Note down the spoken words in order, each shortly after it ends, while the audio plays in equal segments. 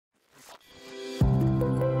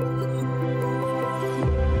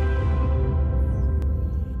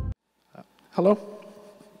Hello.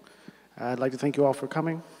 I'd like to thank you all for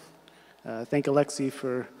coming. Thank Alexei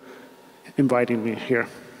for inviting me here.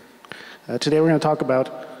 Today we're going to talk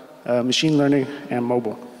about machine learning and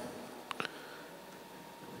mobile.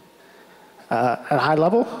 At a high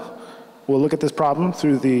level, we'll look at this problem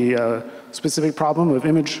through the specific problem of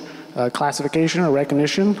image classification or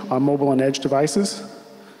recognition on mobile and edge devices.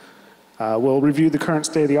 We'll review the current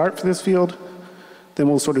state of the art for this field. Then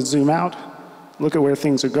we'll sort of zoom out, look at where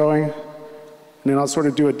things are going, and then I'll sort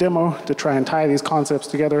of do a demo to try and tie these concepts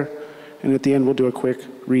together, and at the end we'll do a quick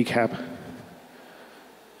recap.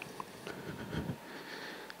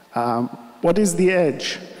 What is the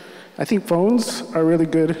edge? I think phones are a really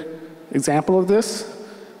good example of this.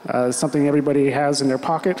 Something everybody has in their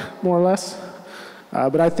pocket, more or less.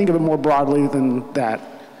 But I think of it more broadly than that.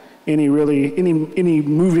 Any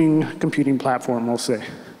moving computing platform, we'll say.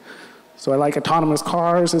 So I like autonomous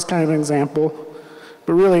cars as kind of an example.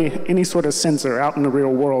 But really, any sort of sensor out in the real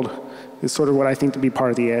world is sort of what I think to be part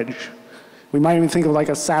of the edge. We might even think of like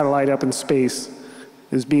a satellite up in space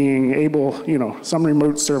as being able, some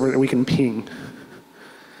remote server that we can ping.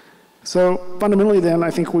 So fundamentally then, I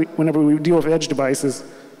think whenever we deal with edge devices,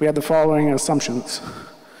 we have the following assumptions.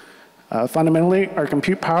 Fundamentally, our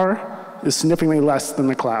compute power is significantly less than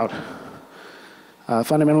the cloud.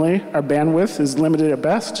 Fundamentally, our bandwidth is limited at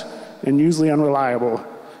best and usually unreliable.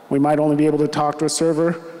 We might only be able to talk to a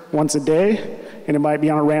server once a day, and it might be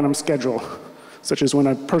on a random schedule, such as when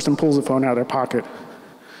a person pulls a phone out of their pocket.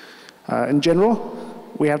 In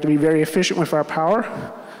general, we have to be very efficient with our power.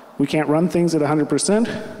 We can't run things at 100%.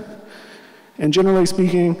 And generally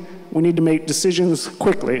speaking, we need to make decisions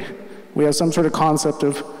quickly. We have some sort of concept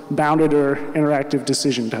of bounded or interactive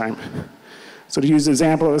decision time. So to use the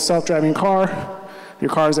example of a self-driving car, your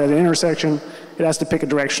car is at an intersection, it has to pick a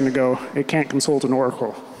direction to go. It can't consult an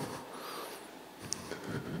oracle.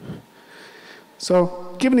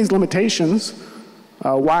 So given these limitations,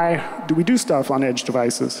 why do we do stuff on edge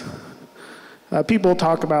devices? People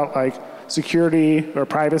talk about like security or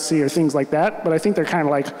privacy or things like that, but I think they're kind of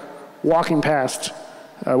like walking past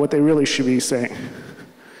what they really should be saying.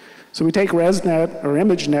 So we take ResNet or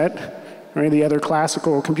ImageNet or any of the other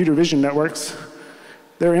classical computer vision networks.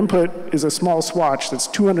 Their input is a small swatch that's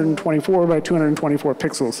 224 by 224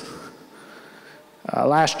 pixels.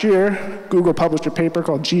 Last year, Google published a paper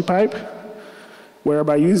called GPipe, where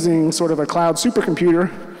by using sort of a cloud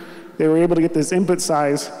supercomputer, they were able to get this input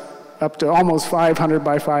size up to almost 500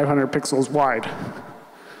 by 500 pixels wide.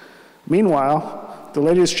 Meanwhile, the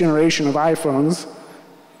latest generation of iPhones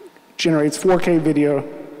generates 4K video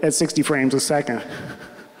at 60 frames a second.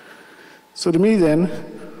 So to me then,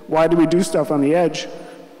 why do we do stuff on the edge?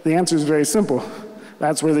 The answer is very simple.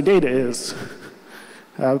 That's where the data is.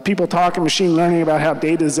 People talk in machine learning about how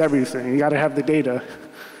data is everything. You got to have the data.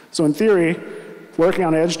 So in theory, working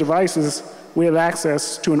on edge devices, we have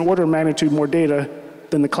access to an order of magnitude more data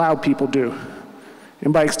than the cloud people do.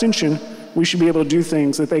 And by extension, we should be able to do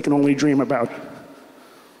things that they can only dream about.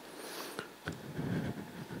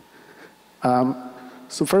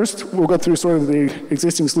 So first, we'll go through sort of the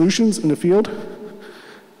existing solutions in the field.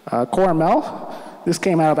 CoreML, this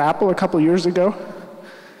came out of Apple a couple years ago.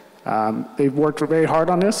 They've worked very hard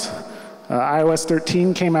on this. iOS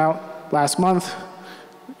 13 came out last month,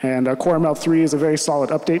 and CoreML 3 is a very solid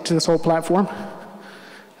update to this whole platform.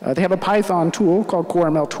 They have a Python tool called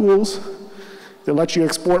CoreML Tools that lets you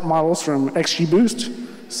export models from XGBoost,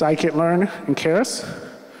 scikit-learn, and Keras.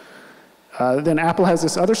 Then Apple has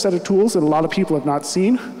this other set of tools that a lot of people have not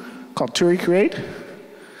seen called Create.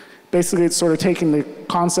 Basically, it's sort of taking the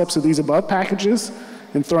concepts of these above packages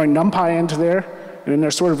and throwing NumPy into there, and then they're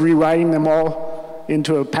sort of rewriting them all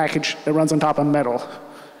into a package that runs on top of Metal,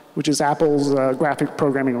 which is Apple's graphic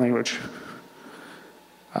programming language.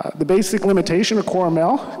 The basic limitation of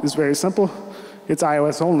CoreML is very simple. It's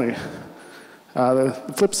iOS only.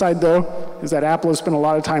 The flip side, though, is that Apple has spent a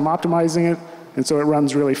lot of time optimizing it, and so it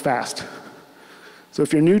runs really fast. So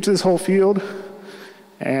if you're new to this whole field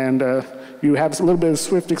and you have a little bit of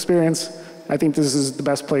Swift experience, I think this is the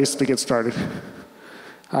best place to get started.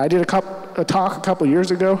 I did a talk a couple years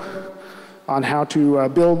ago on how to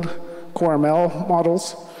build CoreML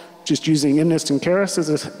models just using MNIST and Keras as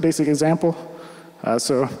a basic example.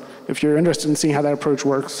 So if you're interested in seeing how that approach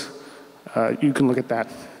works, you can look at that.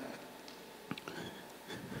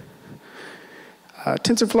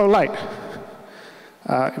 TensorFlow Lite.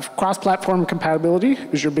 If cross-platform compatibility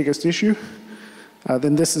is your biggest issue,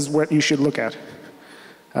 then this is what you should look at.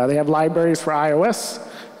 They have libraries for iOS,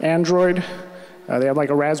 Android. They have like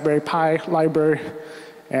a Raspberry Pi library.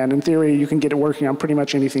 And in theory, you can get it working on pretty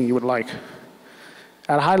much anything you would like.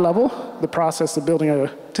 At a high level, the process of building a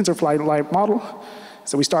TensorFlow-like model,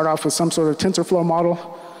 so we start off with some sort of TensorFlow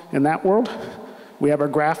model in that world. We have our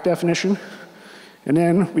graph definition, and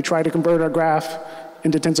then we try to convert our graph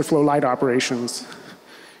into TensorFlow Lite operations.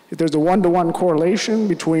 If there's a one-to-one correlation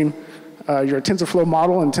between your TensorFlow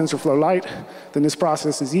model and TensorFlow Lite, then this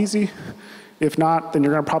process is easy. If not, then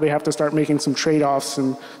you're going to probably have to start making some trade-offs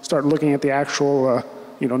and start looking at the actual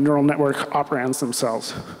neural network operands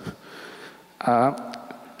themselves.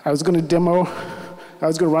 I was going to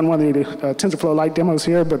run one of the TensorFlow Lite demos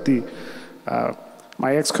here, but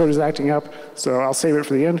my Xcode is acting up, so I'll save it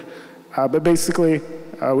for the end. But basically,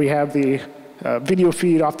 we have the video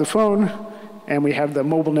feed off the phone, and we have the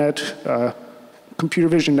MobileNet computer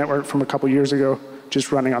vision network from a couple years ago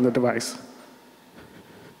just running on the device.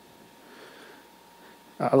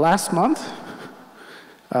 Last month,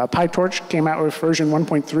 PyTorch came out with version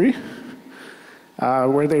 1.3,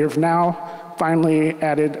 where they have now finally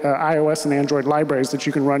added iOS and Android libraries that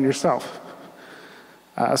you can run yourself.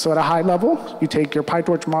 So at a high level, you take your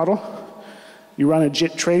PyTorch model, you run a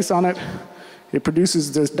JIT trace on it, it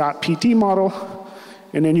produces this .pt model,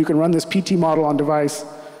 and then you can run this PT model on device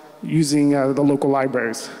using the local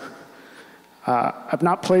libraries. I've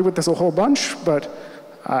not played with this a whole bunch, but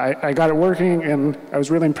I got it working, and I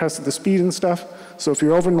was really impressed with the speed and stuff. So if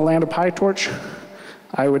you're over in the land of PyTorch,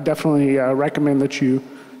 I would definitely recommend that you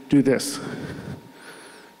do this.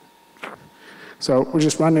 So we're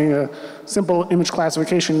just running a simple image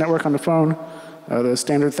classification network on the phone, the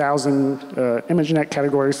standard 1,000 ImageNet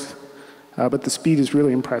categories, but the speed is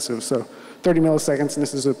really impressive. So 30 milliseconds, and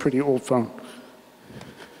this is a pretty old phone.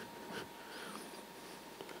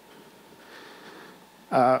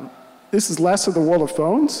 This is less of the world of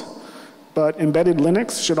phones, but embedded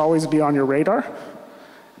Linux should always be on your radar.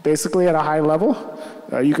 Basically, at a high level,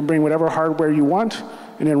 you can bring whatever hardware you want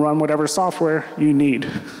and then run whatever software you need.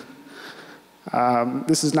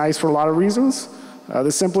 This is nice for a lot of reasons.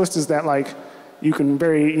 The simplest is that, like, you can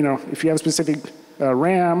if you have specific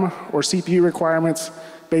RAM or CPU requirements,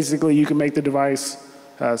 basically you can make the device,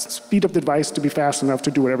 speed up the device to be fast enough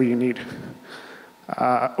to do whatever you need.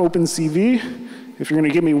 OpenCV, if you're going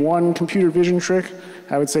to give me one computer vision trick,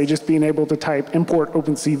 I would say just being able to type import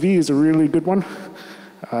OpenCV is a really good one.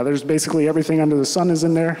 There's basically everything under the sun is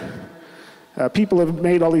in there. People have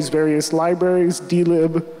made all these various libraries,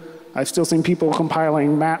 dlib. I've still seen people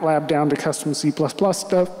compiling MATLAB down to custom C++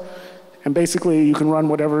 stuff. And basically, you can run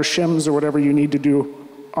whatever shims or whatever you need to do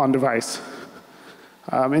on device.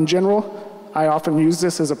 In general, I often use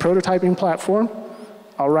this as a prototyping platform.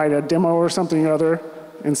 I'll write a demo or something or other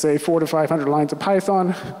and say 400 to 500 lines of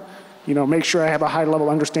Python, make sure I have a high-level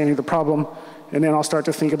understanding of the problem, and then I'll start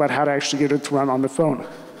to think about how to actually get it to run on the phone.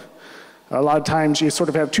 A lot of times, you sort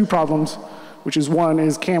of have two problems, which is one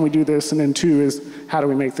is, can we do this? And then two is, how do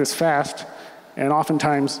we make this fast? And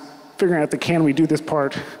oftentimes, figuring out the can we do this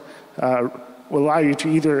part will allow you to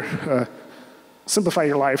either simplify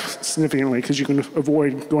your life significantly, because you can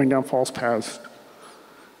avoid going down false paths.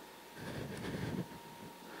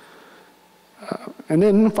 And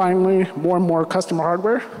then finally, more and more custom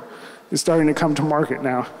hardware is starting to come to market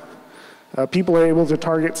now. People are able to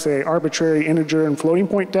target, say, arbitrary integer and floating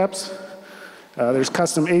point depths. There's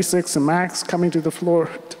custom ASICs and Macs coming to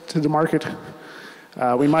the market.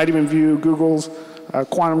 We might even view Google's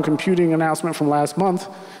quantum computing announcement from last month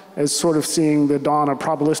as sort of seeing the dawn of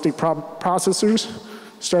probabilistic processors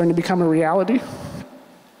starting to become a reality.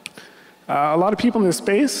 A lot of people in this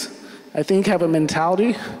space, I think, have a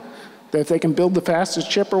mentality that if they can build the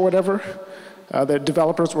fastest chip or whatever, that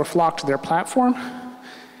developers will flock to their platform.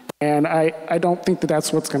 And I don't think that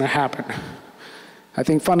that's what's going to happen. I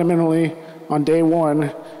think fundamentally, on day one,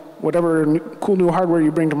 whatever cool new hardware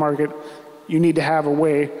you bring to market, you need to have a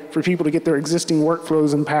way for people to get their existing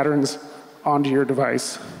workflows and patterns onto your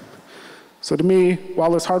device. So to me,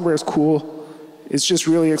 while this hardware is cool, it's just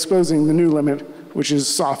really exposing the new limit, which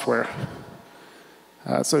is software.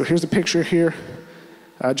 So here's a picture here,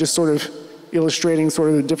 just sort of illustrating sort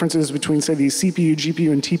of the differences between, say, these CPU,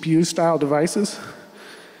 GPU, and TPU style devices.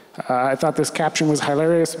 I thought this caption was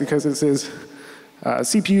hilarious because it says,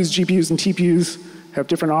 CPUs, GPUs, and TPUs have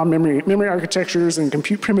different memory architectures and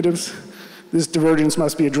compute primitives. This divergence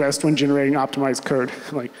must be addressed when generating optimized code.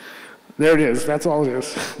 Like, there it is. That's all it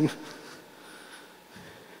is.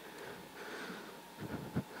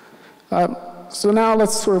 So now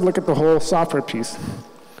let's sort of look at the whole software piece.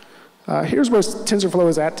 Here's where TensorFlow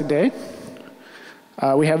is at today.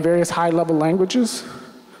 We have various high-level languages,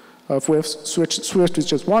 of which Swift is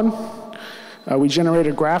just one. We generate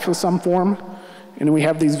a graph of some form, and we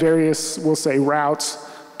have these various, we'll say, routes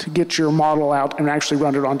to get your model out and actually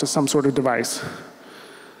run it onto some sort of device.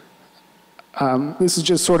 This is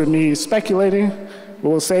just sort of me speculating, but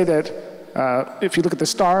we'll say that if you look at the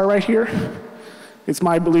star right here, it's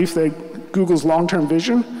my belief that Google's long-term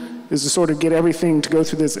vision is to sort of get everything to go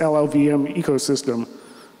through this LLVM ecosystem.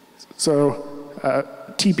 So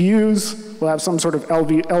TPUs will have some sort of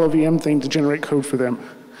LLVM thing to generate code for them.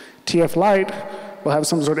 TF Lite will have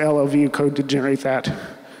some sort of LLVM code to generate that.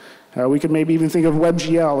 We could maybe even think of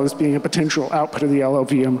WebGL as being a potential output of the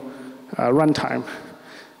LLVM runtime.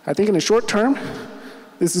 I think in the short term,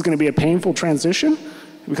 this is going to be a painful transition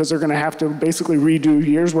because they're going to have to basically redo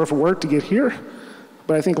years worth of work to get here.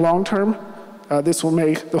 But I think long term, this will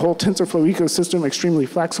make the whole TensorFlow ecosystem extremely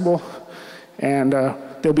flexible, and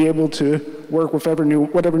they'll be able to work with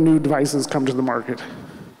whatever new devices come to the market.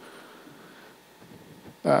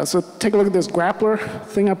 So take a look at this grappler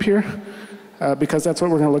thing up here, because that's what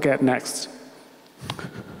we're going to look at next.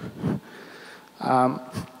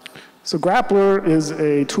 So grappler is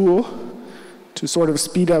a tool to sort of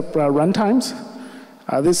speed up runtimes.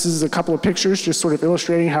 This is a couple of pictures just sort of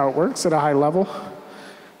illustrating how it works at a high level.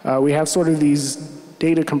 We have sort of these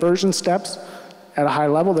data conversion steps at a high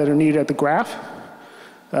level that are needed at the graph.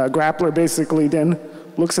 Grappler basically then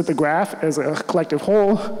looks at the graph as a collective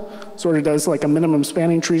whole, sort of does like a minimum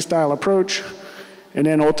spanning tree style approach, and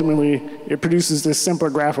then ultimately it produces this simpler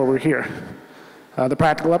graph over here. The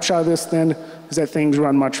practical upshot of this then is that things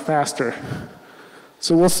run much faster.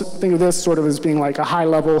 So we'll think of this sort of as being like a high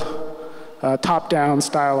level, top-down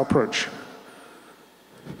style approach.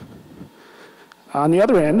 On the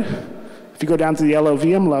other end, if you go down to the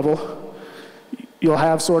LLVM level, you'll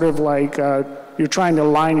have sort of like you're trying to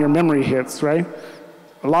align your memory hits, right?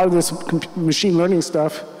 A lot of this machine learning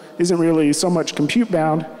stuff isn't really so much compute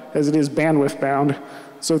bound as it is bandwidth bound.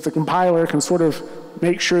 So if the compiler can sort of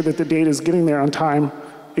make sure that the data is getting there on time,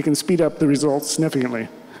 it can speed up the results significantly.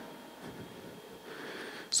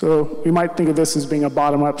 So we might think of this as being a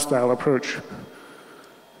bottom-up style approach.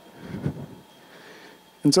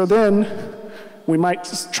 And so then we might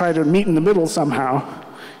try to meet in the middle somehow,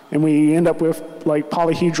 and we end up with like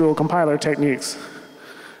polyhedral compiler techniques.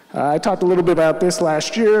 I talked a little bit about this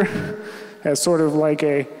last year as sort of like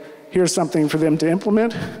a, here's something for them to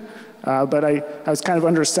implement, but I was kind of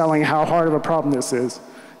underselling how hard of a problem this is.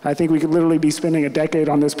 I think we could literally be spending a decade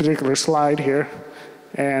on this particular slide here,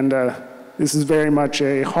 and this is very much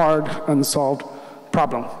a hard, unsolved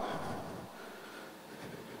problem.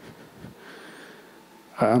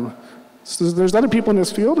 So there's other people in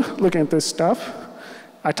this field looking at this stuff.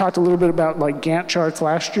 I talked a little bit about like Gantt charts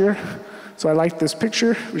last year, so I liked this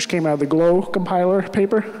picture, which came out of the GLOW compiler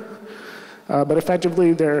paper. But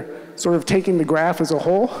effectively, they're sort of taking the graph as a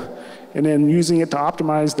whole and then using it to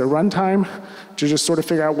optimize their runtime to just sort of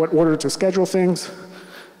figure out what order to schedule things.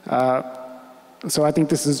 So I think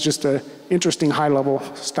this is just an interesting high-level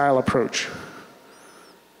style approach.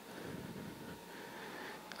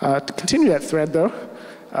 To continue that thread, though,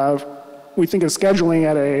 we think of scheduling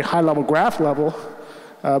at a high-level graph level,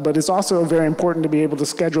 but it's also very important to be able to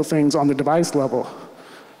schedule things on the device level.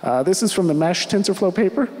 This is from the Mesh TensorFlow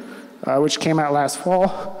paper, which came out last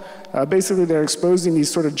fall. Basically, they're exposing these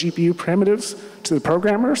sort of GPU primitives to the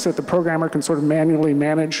programmer so that the programmer can sort of manually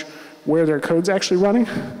manage where their code's actually running.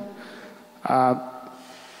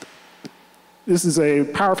 This is a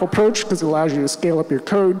powerful approach because it allows you to scale up your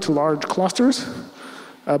code to large clusters.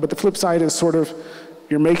 But the flip side is sort of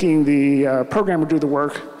you're making the programmer do the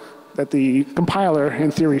work that the compiler,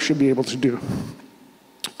 in theory, should be able to do.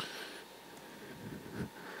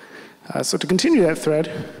 So to continue that thread,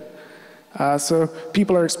 so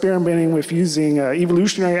people are experimenting with using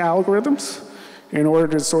evolutionary algorithms in order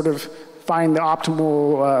to sort of find the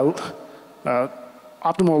optimal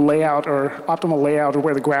layout of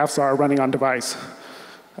where the graphs are running on device.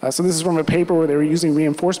 So this is from a paper where they were using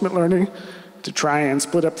reinforcement learning to try and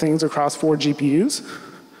split up things across 4 GPUs.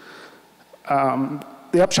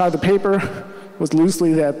 The upshot of the paper was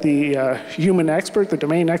loosely that the human expert, the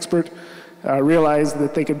domain expert, realized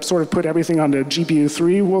that they could sort of put everything onto GPU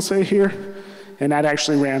 3, we'll say here, and that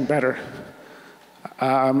actually ran better.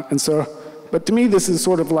 But to me, this is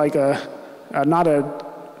sort of like not a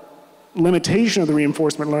limitation of the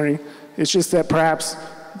reinforcement learning. It's just that perhaps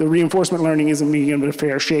the reinforcement learning isn't being given a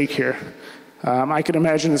fair shake here. I could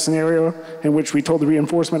imagine a scenario in which we told the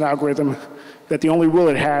reinforcement algorithm that the only rule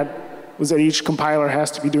it had was that each compiler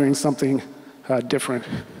has to be doing something different.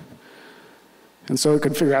 And so it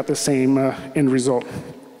could figure out the same end result.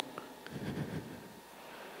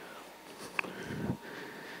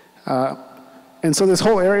 And so this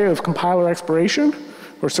whole area of compiler exploration,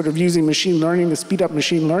 or sort of using machine learning to speed up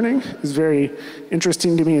machine learning, is very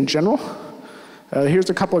interesting to me in general.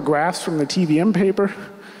 Here's a couple of graphs from the TVM paper.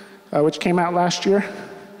 which came out last year.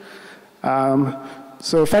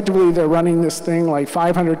 So effectively, they're running this thing like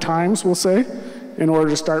 500 times, we'll say, in order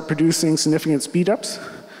to start producing significant speedups.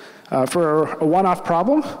 For a one-off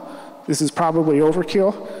problem, this is probably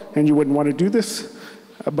overkill, and you wouldn't want to do this.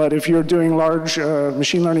 But if you're doing large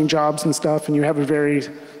machine learning jobs and stuff, and you have a very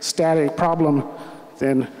static problem,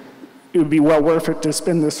 then it would be well worth it to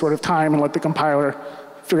spend this sort of time and let the compiler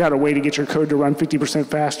figure out a way to get your code to run 50%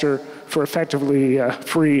 faster for effectively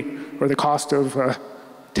free, or the cost of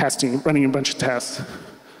testing, running a bunch of tests.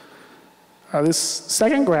 This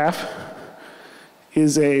second graph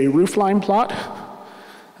is a roofline plot.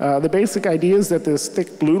 The basic idea is that this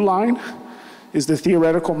thick blue line is the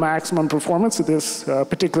theoretical maximum performance of this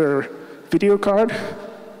particular video card,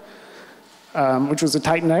 which was a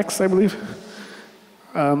Titan X, I believe.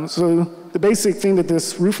 So the basic thing that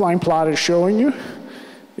this roofline plot is showing you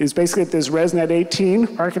is basically that this ResNet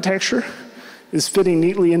 18 architecture is fitting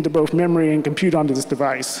neatly into both memory and compute onto this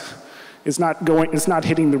device. It's not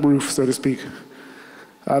hitting the roof, so to speak.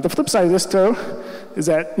 The flip side of this, though, is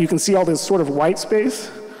that you can see all this sort of white space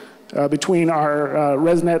between our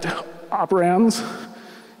ResNet operands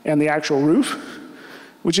and the actual roof,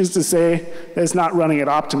 which is to say that it's not running it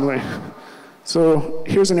optimally. So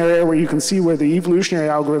here's an area where you can see where the evolutionary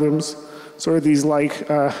algorithms, sort of these like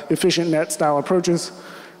efficient net style approaches,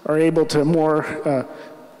 are able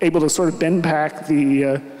to sort of bend pack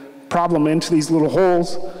the problem into these little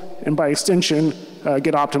holes, and by extension,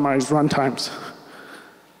 get optimized runtimes.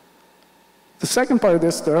 The second part of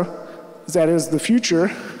this, though, is that as the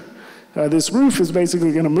future, this roof is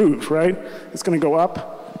basically going to move, right? It's going to go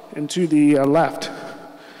up and to the left.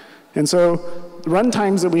 And so the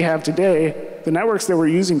runtimes that we have today, the networks that we're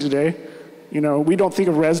using today, we don't think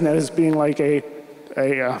of ResNet as being like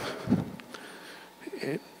the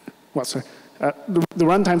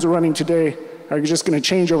runtimes we're running today are just going to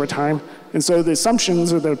change over time. And so the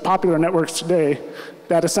assumptions of the popular networks today,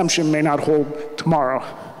 that assumption may not hold tomorrow.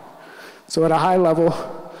 So at a high level,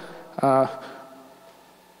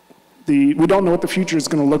 we don't know what the future is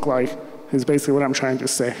going to look like, is basically what I'm trying to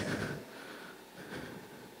say.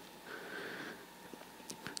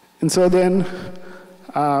 And so then,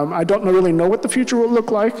 I don't really know what the future will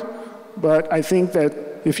look like, but I think that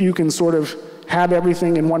if you can sort of have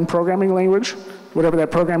everything in one programming language, whatever that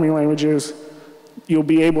programming language is, you'll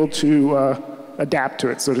be able to adapt to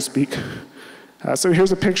it, so to speak. So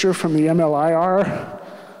here's a picture from the mlir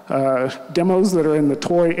demos that are in the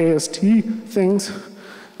toy AST things.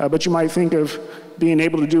 But you might think of being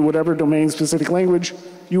able to do whatever domain-specific language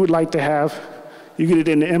you would like to have. You get it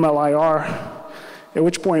into mlir, at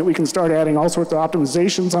which point we can start adding all sorts of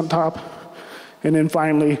optimizations on top. And then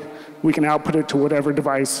finally, we can output it to whatever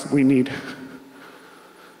device we need.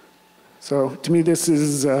 So to me, this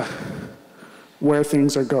is where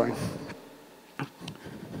things are going.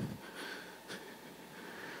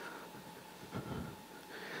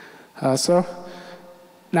 So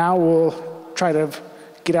now we'll try to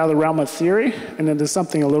get out of the realm of theory and into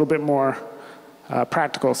something a little bit more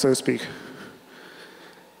practical, so to speak.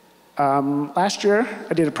 Last year,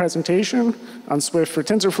 I did a presentation on Swift for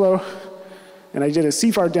TensorFlow, and I did a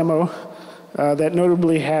CFAR demo that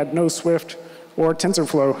notably had no Swift or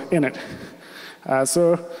TensorFlow in it.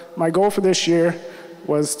 So my goal for this year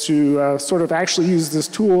was to sort of actually use this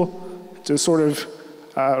tool to sort of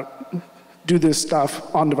do this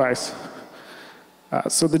stuff on device.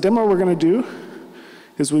 So the demo we're going to do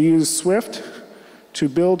is we'll use Swift to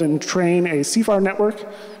build and train a CFAR network,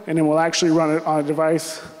 and then we'll actually run it on a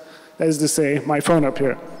device, that is to say, my phone up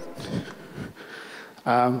here.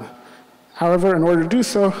 However, in order to do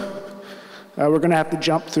so, we're going to have to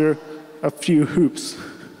jump through a few hoops.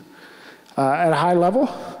 At a high level,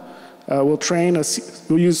 we'll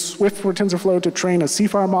use Swift for TensorFlow to train a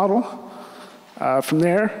CFAR model. From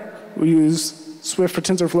there, we'll use Swift for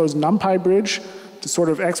TensorFlow's NumPy bridge to sort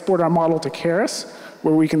of export our model to Keras,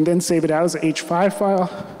 where we can then save it out as an H5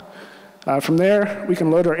 file. From there, we can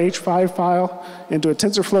load our H5 file into a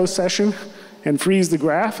TensorFlow session and freeze the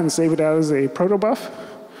graph and save it out as a protobuf.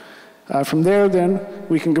 From there, then,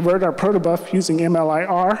 we can convert our protobuf using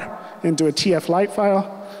mlir into a TF-Lite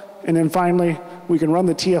file. And then finally, we can run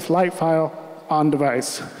the TF-Lite file on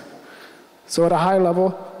device. So at a high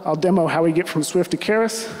level, I'll demo how we get from Swift to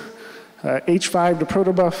Keras, H5 to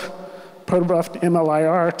protobuf, protobuf to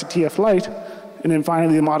mlir to TF-Lite, and then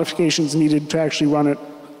finally the modifications needed to actually run it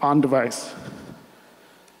on device.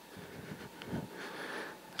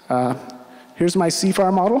 Here's my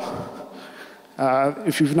CFAR model.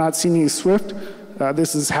 If you've not seen any Swift,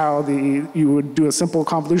 this is how you would do a simple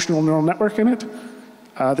convolutional neural network in it.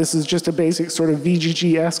 This is just a basic sort of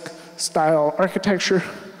VGG-esque style architecture.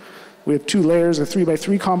 We have 2 layers of 3 by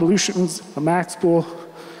 3 convolutions, a max pool,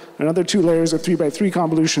 another 2 layers of 3 by 3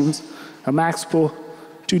 convolutions, a max pool,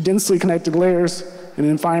 2 densely connected layers, and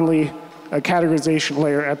then finally a categorization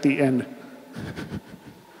layer at the end.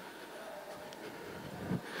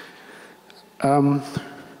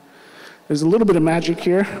 There's a little bit of magic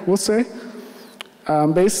here, we'll say.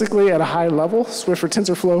 Basically, at a high level, Swift for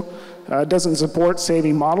TensorFlow doesn't support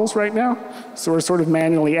saving models right now, so we're sort of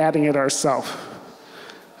manually adding it ourselves.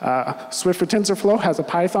 Swift for TensorFlow has a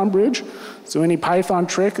Python bridge, so any Python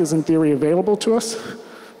trick is in theory available to us.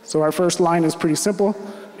 So our first line is pretty simple,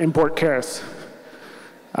 import Keras.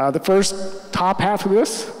 The first top half of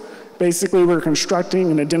this, basically we're constructing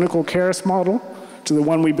an identical Keras model to the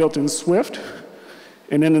one we built in Swift.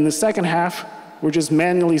 And then in the second half, we're just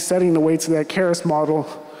manually setting the weights of that Keras model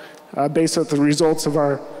based on the results of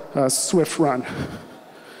our Swift run.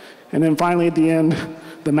 And then finally at the end,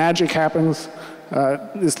 the magic happens,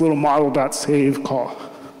 this little model.save call.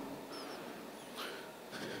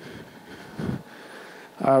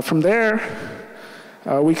 From there,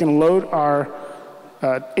 we can load our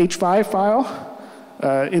H5 file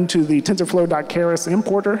into the tensorflow.keras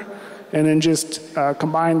importer, and then just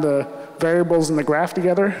combine the variables in the graph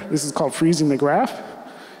together. This is called freezing the graph.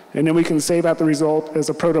 And then we can save out the result as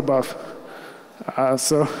a protobuf.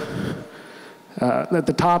 So at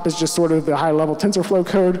the top is just sort of the high-level TensorFlow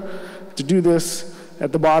code. To do this,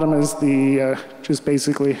 at the bottom is the just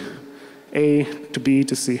basically A to B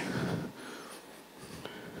to C.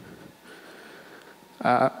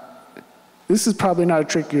 This is probably not a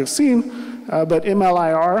trick you have seen, but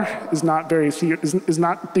mlir is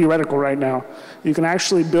not theoretical right now. You can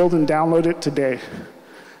actually build and download it today.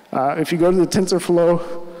 If you go to the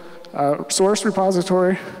TensorFlow source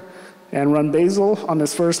repository and run Bazel on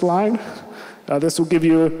this first line, this will give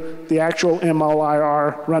you the actual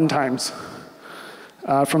mlir runtimes.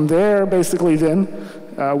 From there, basically then,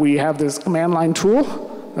 we have this command line tool.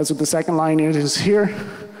 That's what the second line is here.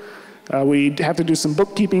 We have to do some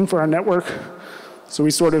bookkeeping for our network. So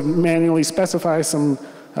we sort of manually specify some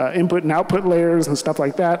input and output layers and stuff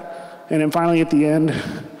like that. And then finally at the end,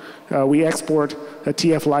 we export a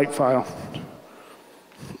TF-Lite file.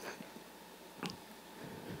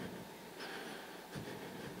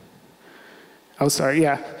 Oh, sorry,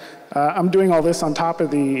 yeah. I'm doing all this on top of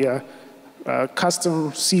the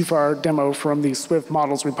custom CFAR demo from the Swift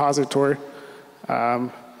models repository.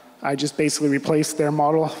 I just basically replaced their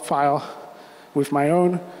model file with my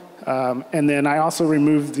own. And then I also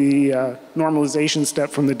removed the normalization step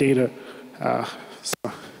from the data.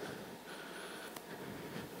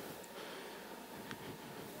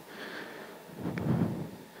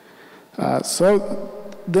 So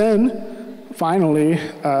then, finally,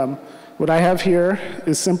 what I have here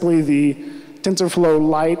is simply the TensorFlow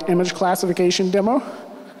Lite image classification demo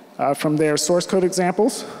from their source code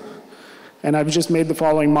examples. And I've just made the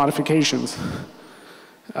following modifications.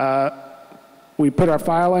 We put our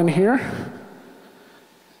file in here.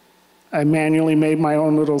 I manually made my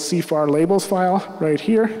own little CFAR labels file right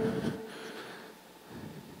here.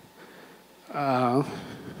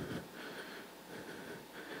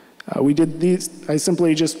 We did these. I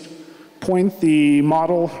simply just point the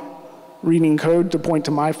model reading code to point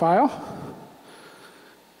to my file.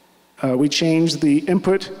 We changed the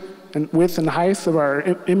input and width and height of our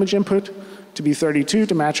image input to be 32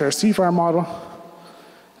 to match our CFAR model.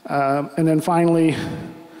 And then finally,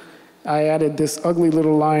 I added this ugly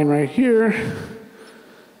little line right here,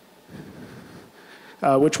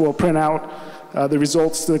 which will print out the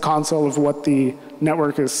results to the console of what the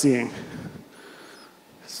network is seeing.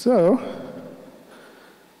 So,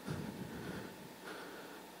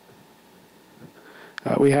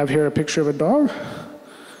 we have here a picture of a dog.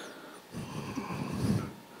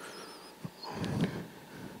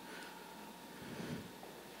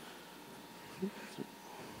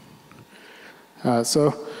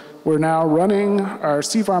 So we're now running our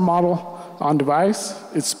CFAR model on device.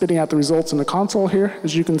 It's spitting out the results in the console here,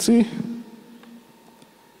 as you can see.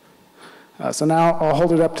 So now I'll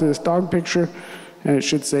hold it up to this dog picture, and it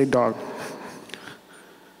should say dog.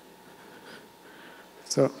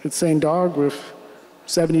 So it's saying dog with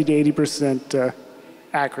 70 to 80%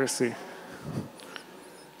 accuracy.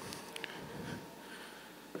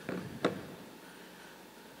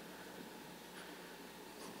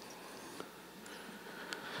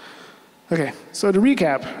 Okay, so to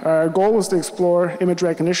recap, our goal was to explore image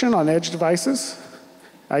recognition on edge devices.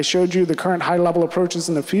 I showed you the current high-level approaches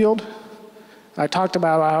in the field. I talked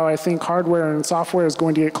about how I think hardware and software is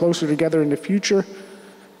going to get closer together in the future.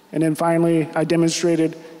 And then finally, I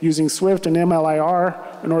demonstrated using Swift and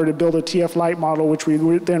mlir in order to build a TF-Lite model, which we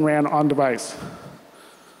then ran on device.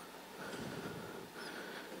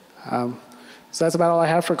 So that's about all I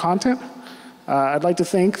have for content. I'd like to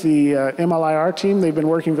thank the mlir team. They've been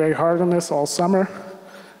working very hard on this all summer.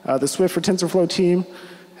 The Swift for TensorFlow team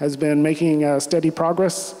has been making steady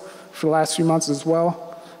progress for the last few months as well.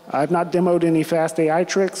 I've not demoed any fast AI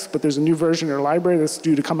tricks, but there's a new version or library that's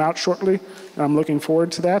due to come out shortly, and I'm looking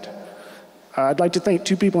forward to that. I'd like to thank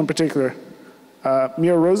two people in particular.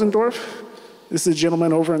 Mlir Rosendorf, this is a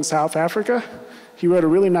gentleman over in South Africa. He wrote a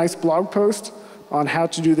really nice blog post on how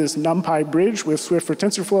to do this NumPy bridge with Swift for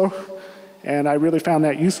TensorFlow, and I really found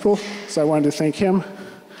that useful, so I wanted to thank him.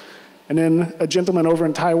 And then a gentleman over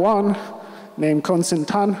in Taiwan named Koonce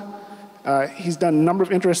Tan. He's done a number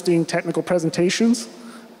of interesting technical presentations,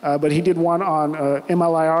 but he did one on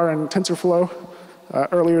mlir and TensorFlow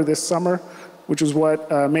earlier this summer, which was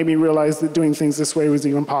what made me realize that doing things this way was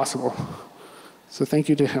even possible. So thank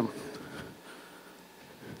you to him.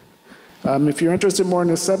 If you're interested more in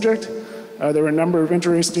this subject, there were a number of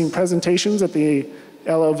interesting presentations at the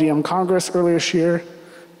LLVM Congress earlier this year.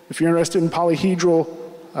 If you're interested in polyhedral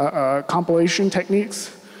compilation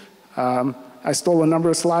techniques, I stole a number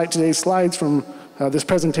of today's slides from this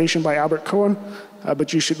presentation by Albert Cohen,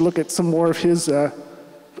 but you should look at some more of his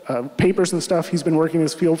papers and stuff. He's been working in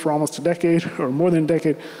this field for almost a decade, or more than a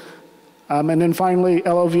decade. And then finally,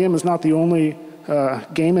 LLVM is not the only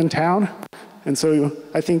game in town. And so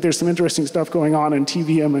I think there's some interesting stuff going on in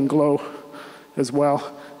TVM and GLOW as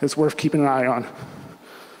well that's worth keeping an eye on.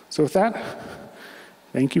 So with that,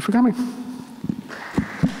 thank you for coming.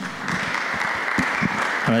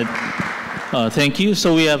 All right. Thank you.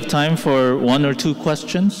 So we have time for 1 or 2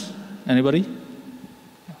 questions. Anybody?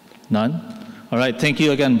 None? All right. Thank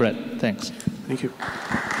you again, Brett. Thanks. Thank you.